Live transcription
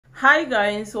Hi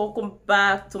guys, welcome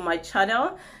back to my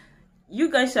channel.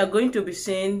 You guys are going to be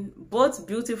seeing both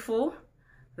beautiful,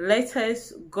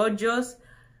 latest, gorgeous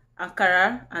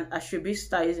Ankara and Asoebi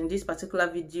styles in this particular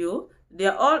video. They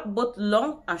are all both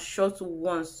long and short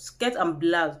ones, skirt and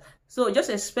blouse. So just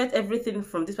expect everything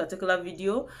from this particular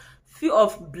video. Few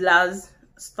of blouse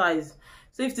styles.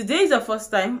 So if today is your first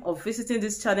time of visiting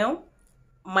this channel,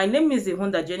 my name is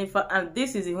Ihunda Jennifer and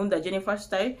this is Ihunda Jennifer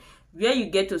style, where you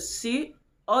get to see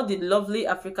all the lovely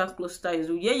African clothes styles,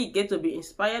 where you get to be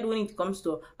inspired when it comes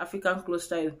to African clothes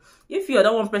styles. If you're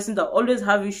that one person that always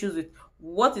have issues with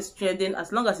what is trending,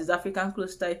 as long as it's African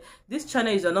clothes style, this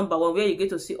channel is your number one, where you get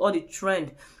to see all the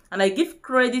trend. And I give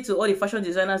credit to all the fashion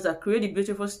designers that create the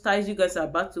beautiful styles you guys are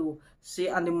about to see,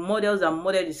 and the models and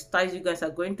model the styles you guys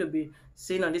are going to be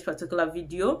seeing on this particular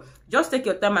video. Just take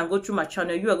your time and go through my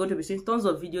channel. You are going to be seeing tons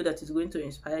of video that is going to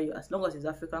inspire you, as long as it's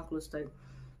African clothes style.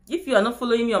 If you are not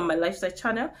following me on my lifestyle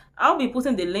channel, I'll be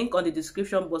putting the link on the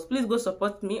description box. Please go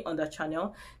support me on that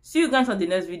channel. See you guys on the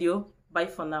next video. Bye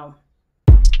for now.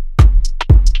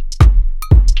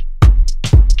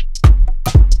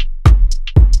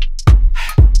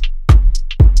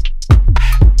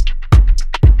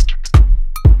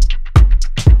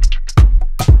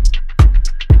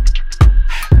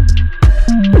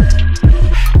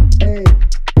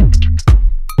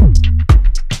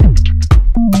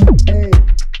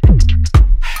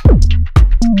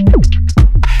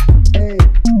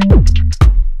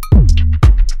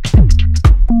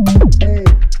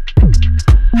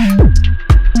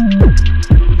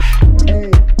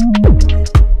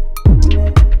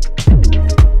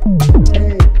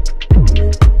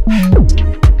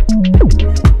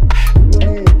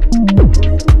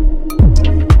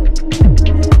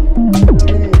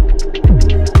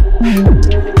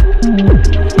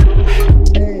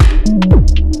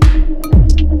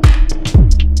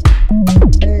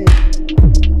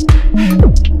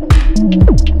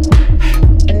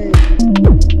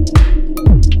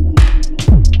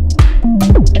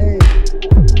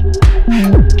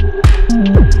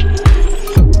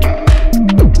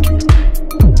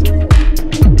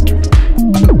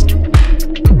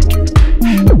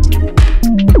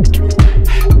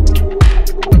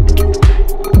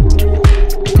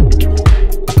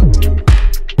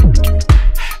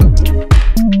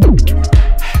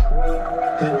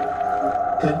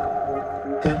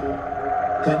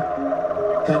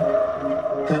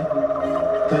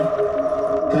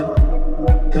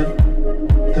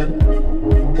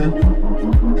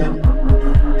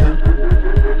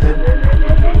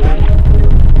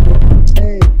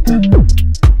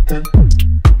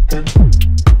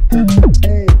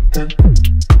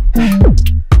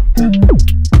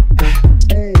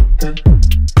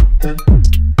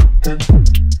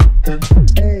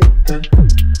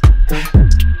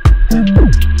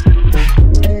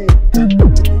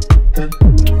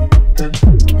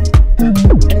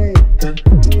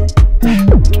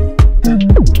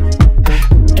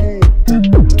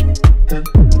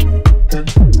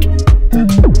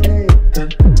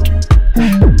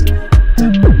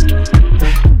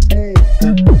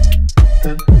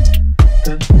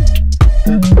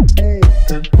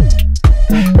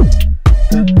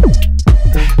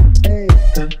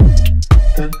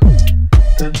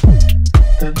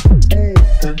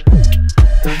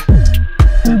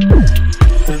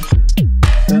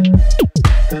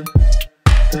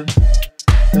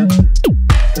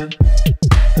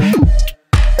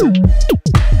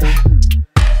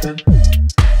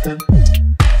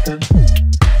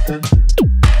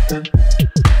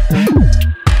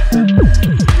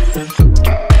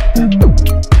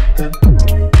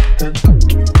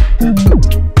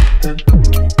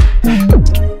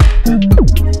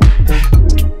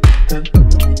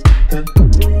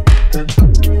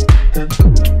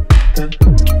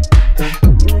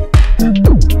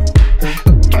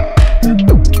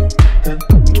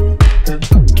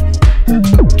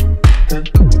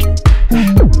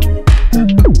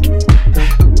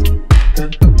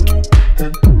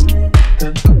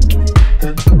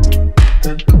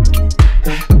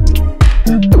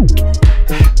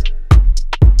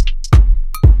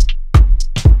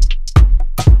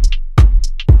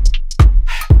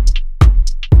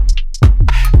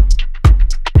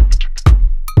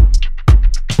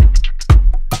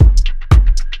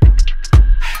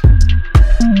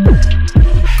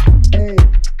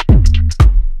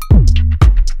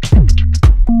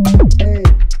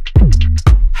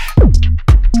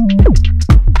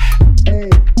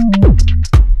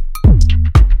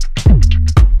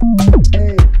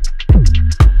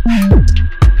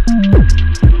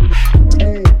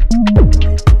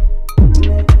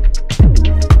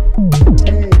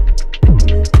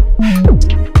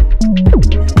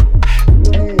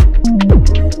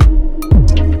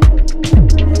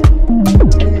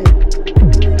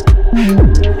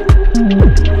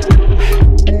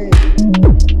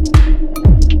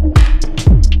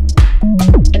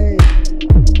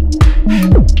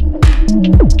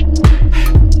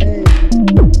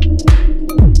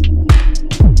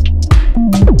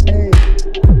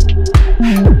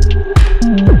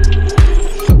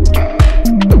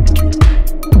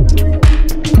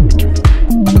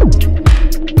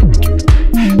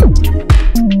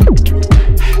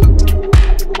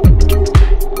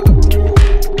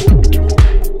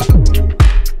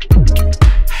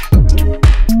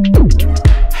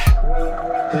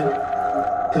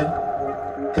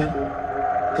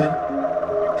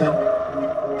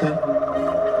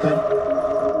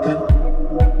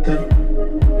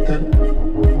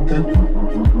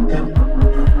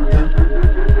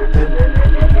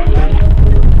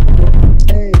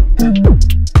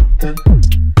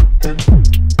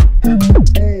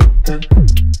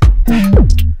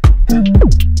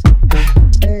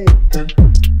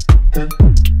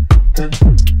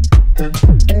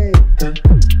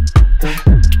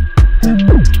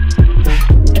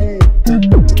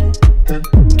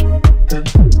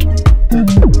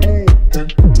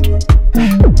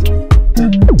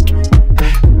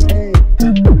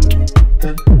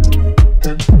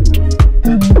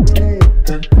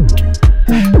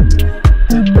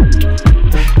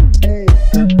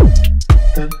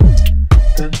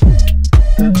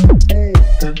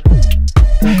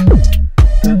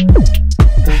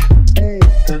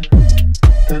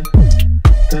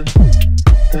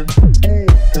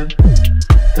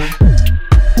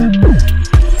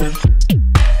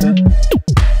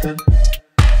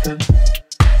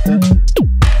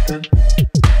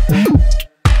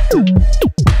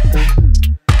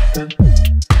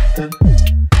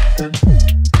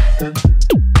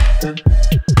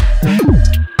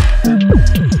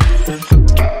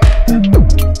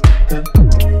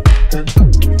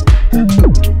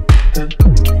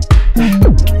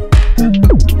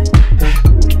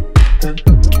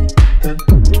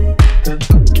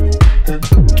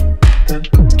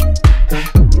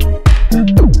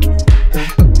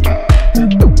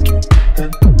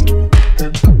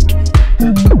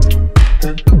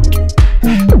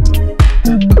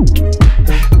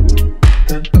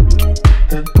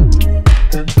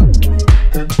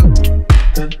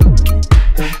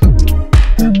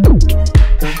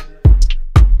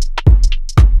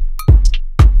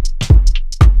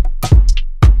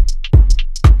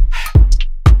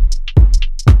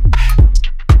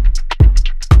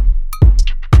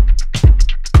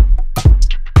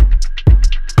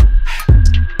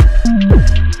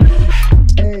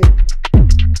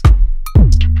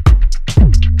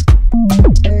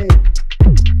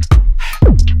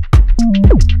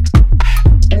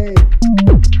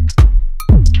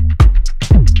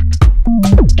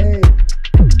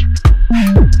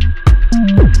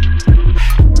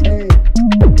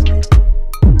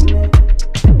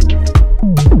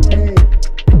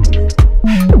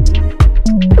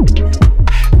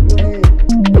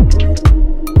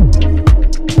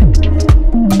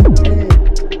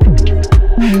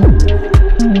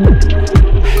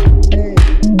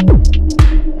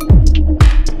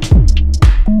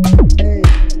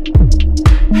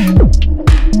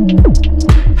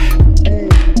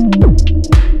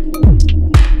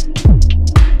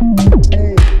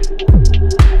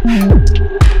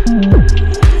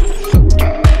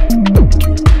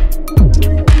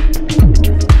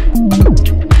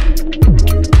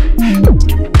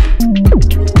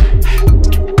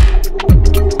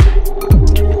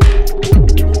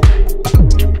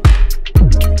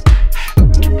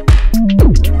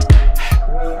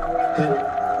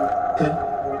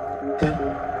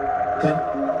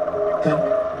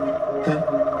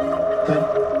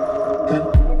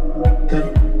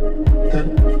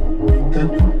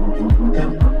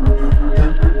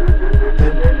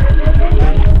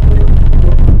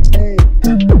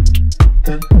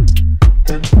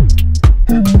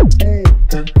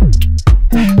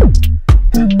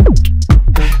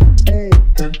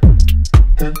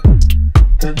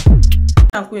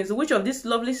 And queens, which of these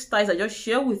lovely styles I just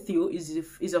share with you is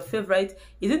your favorite?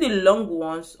 Is it the long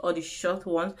ones or the short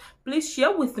ones? Please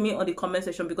share with me on the comment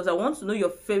section, because I want to know your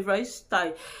favorite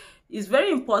style. It's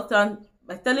very important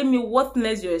by telling me what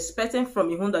next you're expecting from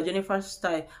Ihunda Jennifer's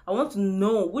style. I want to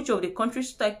know which of the country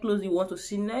style clothes you want to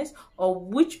see next, or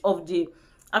which of the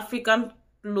African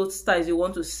clothes styles you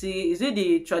want to see. Is it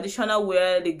the traditional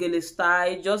wear, the gele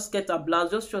style, just get a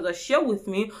blouse, just share with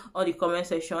me on the comment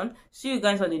section. See you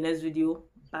guys on the next video.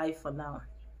 Bye for now.